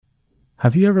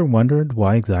Have you ever wondered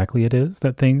why exactly it is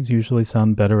that things usually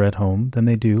sound better at home than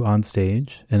they do on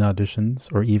stage, in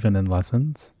auditions, or even in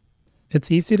lessons? It's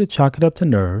easy to chalk it up to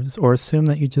nerves or assume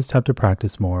that you just have to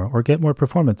practice more or get more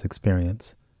performance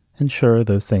experience. And sure,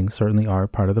 those things certainly are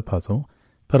part of the puzzle,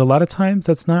 but a lot of times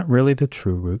that's not really the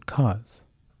true root cause.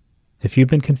 If you've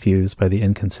been confused by the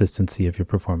inconsistency of your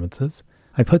performances,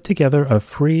 I put together a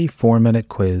free 4-minute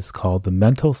quiz called the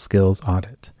Mental Skills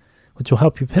Audit, which will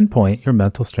help you pinpoint your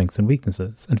mental strengths and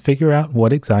weaknesses and figure out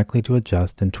what exactly to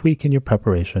adjust and tweak in your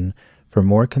preparation for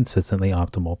more consistently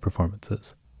optimal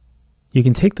performances. You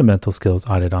can take the Mental Skills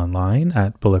Audit online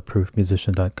at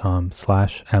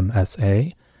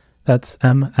bulletproofmusician.com/MSA. That's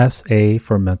MSA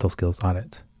for Mental Skills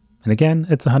Audit. And again,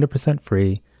 it's 100%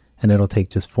 free, and it'll take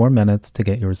just 4 minutes to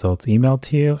get your results emailed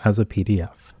to you as a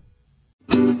PDF.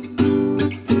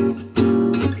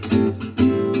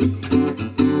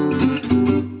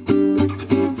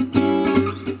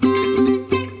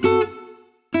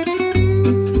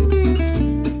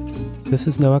 This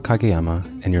is Noah Kageyama,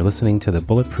 and you're listening to the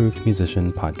Bulletproof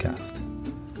Musician podcast.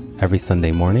 Every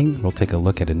Sunday morning, we'll take a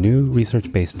look at a new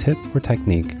research-based tip or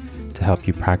technique to help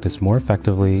you practice more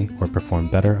effectively or perform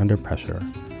better under pressure.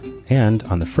 And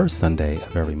on the first Sunday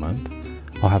of every month,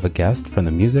 I'll have a guest from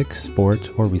the music,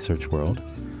 sport, or research world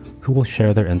who will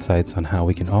share their insights on how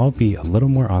we can all be a little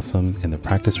more awesome in the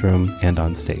practice room and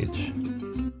on stage.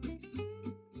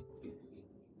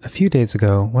 A few days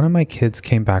ago, one of my kids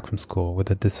came back from school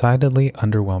with a decidedly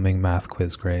underwhelming math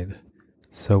quiz grade.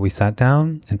 So we sat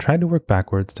down and tried to work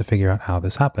backwards to figure out how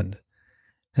this happened.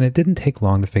 And it didn't take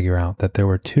long to figure out that there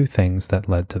were two things that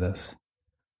led to this.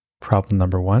 Problem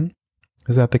number one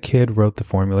is that the kid wrote the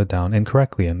formula down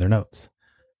incorrectly in their notes.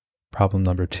 Problem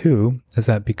number two is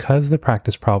that because the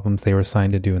practice problems they were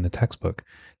assigned to do in the textbook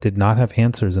did not have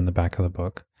answers in the back of the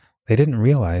book, they didn't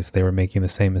realize they were making the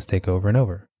same mistake over and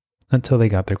over, until they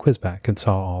got their quiz back and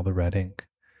saw all the red ink.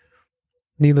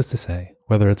 Needless to say,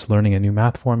 whether it's learning a new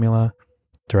math formula,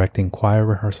 directing choir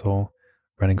rehearsal,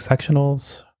 running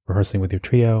sectionals, rehearsing with your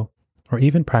trio, or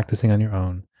even practicing on your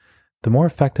own, the more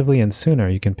effectively and sooner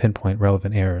you can pinpoint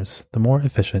relevant errors, the more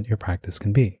efficient your practice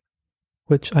can be.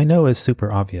 Which I know is super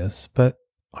obvious, but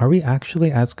are we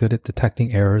actually as good at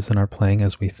detecting errors in our playing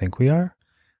as we think we are?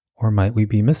 Or might we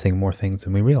be missing more things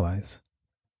than we realize?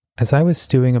 As I was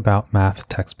stewing about math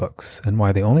textbooks and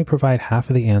why they only provide half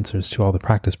of the answers to all the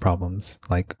practice problems,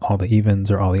 like all the evens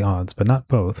or all the odds, but not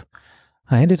both,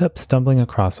 I ended up stumbling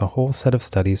across a whole set of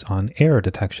studies on error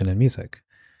detection in music,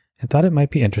 and thought it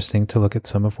might be interesting to look at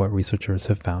some of what researchers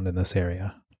have found in this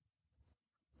area.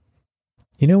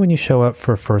 You know when you show up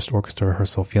for a first orchestra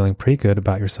rehearsal feeling pretty good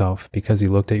about yourself because you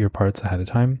looked at your parts ahead of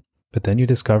time, but then you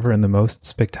discover in the most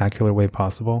spectacular way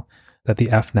possible that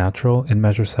the F natural in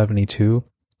measure 72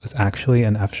 was actually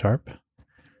an F sharp?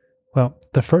 Well,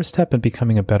 the first step in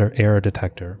becoming a better error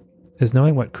detector is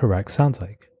knowing what correct sounds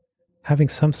like, having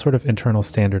some sort of internal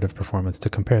standard of performance to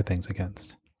compare things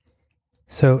against.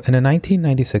 So in a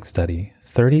 1996 study,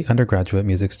 30 undergraduate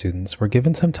music students were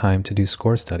given some time to do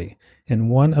score study in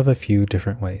one of a few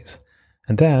different ways,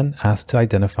 and then asked to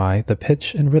identify the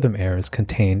pitch and rhythm errors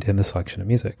contained in the selection of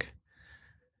music.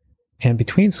 And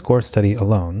between score study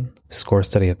alone, score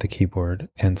study at the keyboard,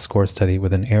 and score study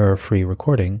with an error-free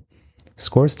recording,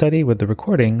 score study with the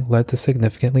recording led to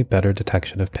significantly better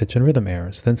detection of pitch and rhythm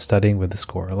errors than studying with the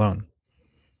score alone.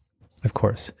 Of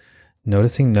course,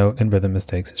 noticing note and rhythm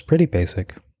mistakes is pretty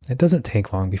basic. It doesn't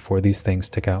take long before these things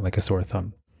stick out like a sore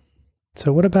thumb.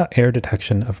 So what about error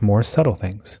detection of more subtle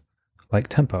things, like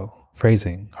tempo,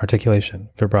 phrasing, articulation,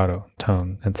 vibrato,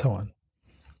 tone, and so on?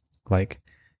 Like,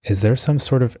 is there some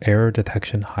sort of error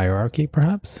detection hierarchy,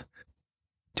 perhaps?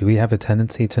 Do we have a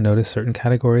tendency to notice certain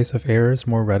categories of errors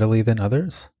more readily than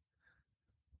others?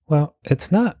 Well,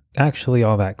 it's not actually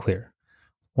all that clear.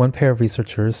 One pair of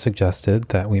researchers suggested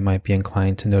that we might be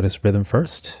inclined to notice rhythm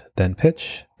first, then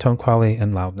pitch, tone quality,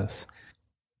 and loudness.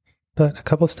 But a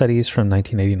couple studies from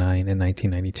 1989 and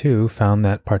 1992 found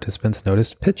that participants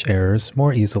noticed pitch errors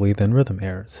more easily than rhythm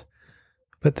errors.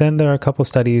 But then there are a couple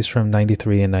studies from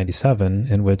 93 and 97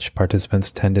 in which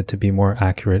participants tended to be more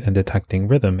accurate in detecting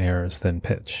rhythm errors than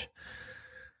pitch.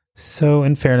 So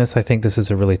in fairness, I think this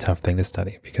is a really tough thing to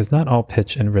study because not all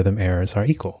pitch and rhythm errors are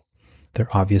equal.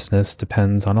 Their obviousness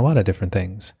depends on a lot of different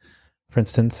things. For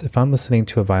instance, if I'm listening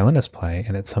to a violinist play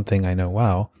and it's something I know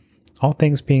well, all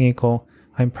things being equal,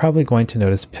 I'm probably going to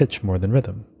notice pitch more than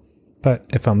rhythm. But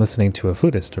if I'm listening to a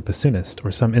flutist or bassoonist or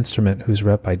some instrument whose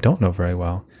rep I don't know very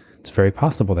well, it's very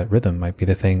possible that rhythm might be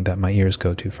the thing that my ears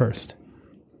go to first.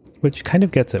 Which kind of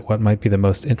gets at what might be the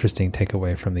most interesting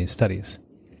takeaway from these studies.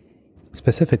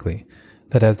 Specifically,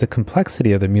 that as the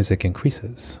complexity of the music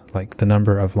increases, like the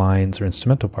number of lines or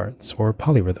instrumental parts or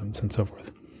polyrhythms and so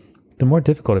forth, the more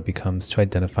difficult it becomes to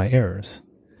identify errors.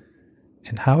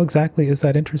 And how exactly is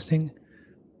that interesting?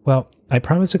 Well, I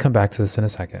promise to come back to this in a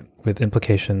second, with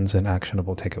implications and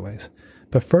actionable takeaways.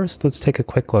 But first, let's take a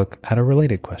quick look at a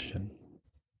related question.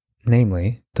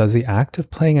 Namely, does the act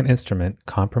of playing an instrument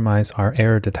compromise our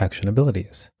error detection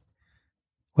abilities?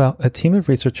 Well, a team of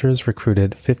researchers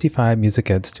recruited 55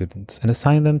 music ed students and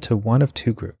assigned them to one of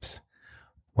two groups.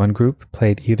 One group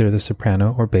played either the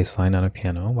soprano or bass line on a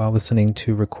piano while listening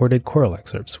to recorded choral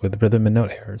excerpts with rhythm and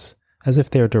note errors, as if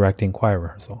they were directing choir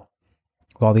rehearsal,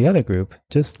 while the other group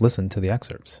just listened to the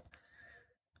excerpts.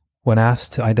 When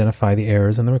asked to identify the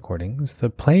errors in the recordings, the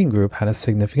playing group had a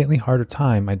significantly harder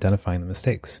time identifying the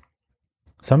mistakes.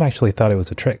 Some actually thought it was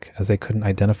a trick, as they couldn't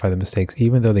identify the mistakes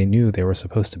even though they knew they were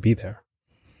supposed to be there.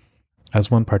 As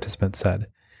one participant said,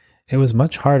 "It was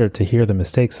much harder to hear the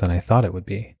mistakes than I thought it would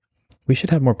be. We should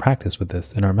have more practice with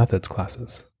this in our methods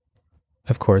classes."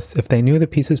 Of course, if they knew the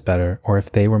pieces better, or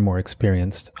if they were more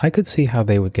experienced, I could see how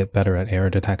they would get better at error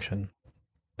detection.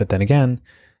 But then again,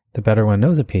 the better one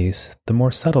knows a piece, the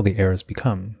more subtle the errors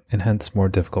become, and hence more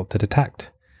difficult to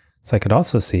detect. So I could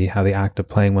also see how the act of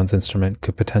playing one's instrument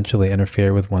could potentially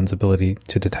interfere with one's ability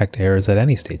to detect errors at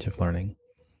any stage of learning.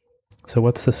 So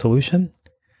what's the solution?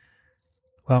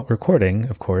 Well, recording,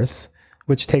 of course,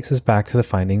 which takes us back to the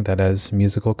finding that as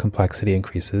musical complexity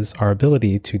increases, our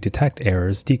ability to detect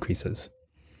errors decreases.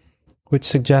 Which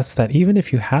suggests that even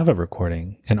if you have a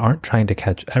recording and aren't trying to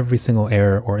catch every single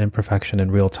error or imperfection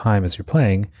in real time as you're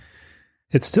playing,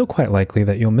 it's still quite likely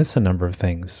that you'll miss a number of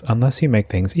things unless you make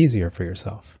things easier for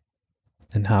yourself.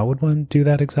 And how would one do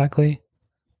that exactly?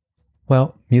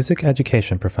 Well, music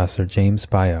education professor James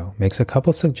Baio makes a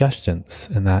couple suggestions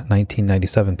in that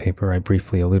 1997 paper I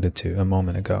briefly alluded to a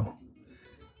moment ago.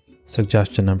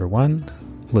 Suggestion number 1,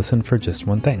 listen for just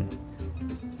one thing.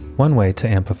 One way to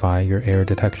amplify your error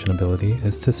detection ability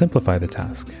is to simplify the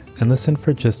task and listen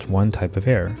for just one type of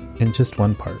error in just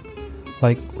one part,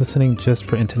 like listening just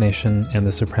for intonation and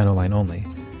the soprano line only,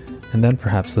 and then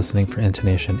perhaps listening for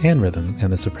intonation and rhythm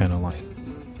and the soprano line,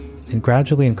 and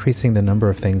gradually increasing the number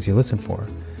of things you listen for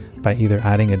by either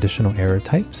adding additional error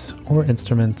types or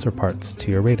instruments or parts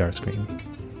to your radar screen.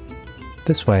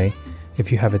 This way, if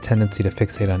you have a tendency to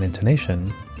fixate on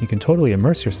intonation, you can totally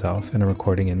immerse yourself in a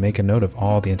recording and make a note of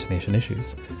all the intonation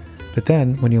issues. But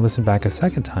then, when you listen back a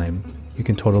second time, you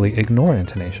can totally ignore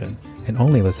intonation and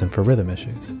only listen for rhythm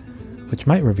issues, which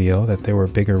might reveal that there were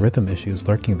bigger rhythm issues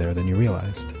lurking there than you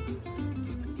realized.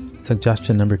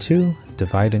 Suggestion number 2,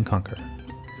 divide and conquer.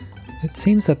 It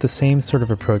seems that the same sort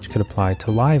of approach could apply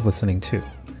to live listening too.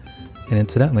 And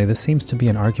incidentally, this seems to be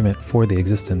an argument for the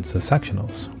existence of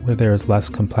sectionals, where there is less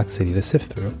complexity to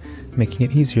sift through, making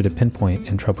it easier to pinpoint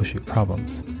and troubleshoot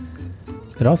problems.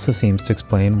 It also seems to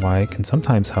explain why it can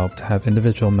sometimes help to have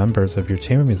individual members of your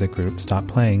chamber music group stop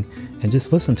playing and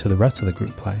just listen to the rest of the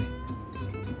group play.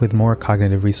 With more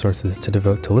cognitive resources to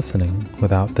devote to listening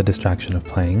without the distraction of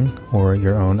playing, or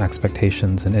your own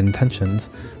expectations and intentions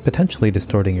potentially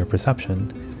distorting your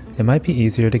perception, it might be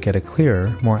easier to get a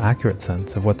clearer, more accurate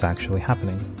sense of what's actually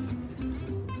happening.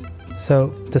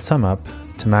 So, to sum up,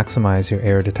 to maximize your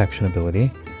error detection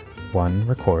ability, 1.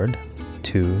 Record.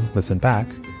 2. Listen back.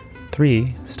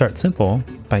 3. Start simple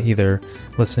by either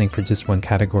listening for just one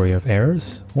category of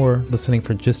errors or listening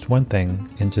for just one thing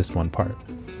in just one part.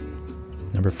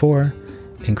 Number 4.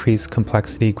 Increase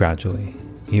complexity gradually,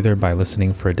 either by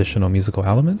listening for additional musical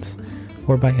elements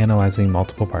or by analyzing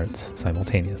multiple parts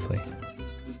simultaneously.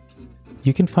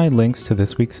 You can find links to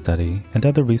this week's study and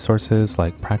other resources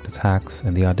like practice hacks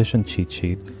and the audition cheat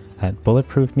sheet at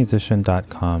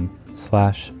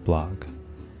bulletproofmusician.com/blog.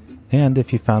 And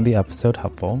if you found the episode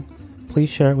helpful, please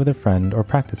share it with a friend or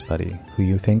practice buddy who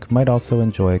you think might also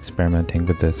enjoy experimenting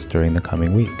with this during the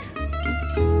coming week.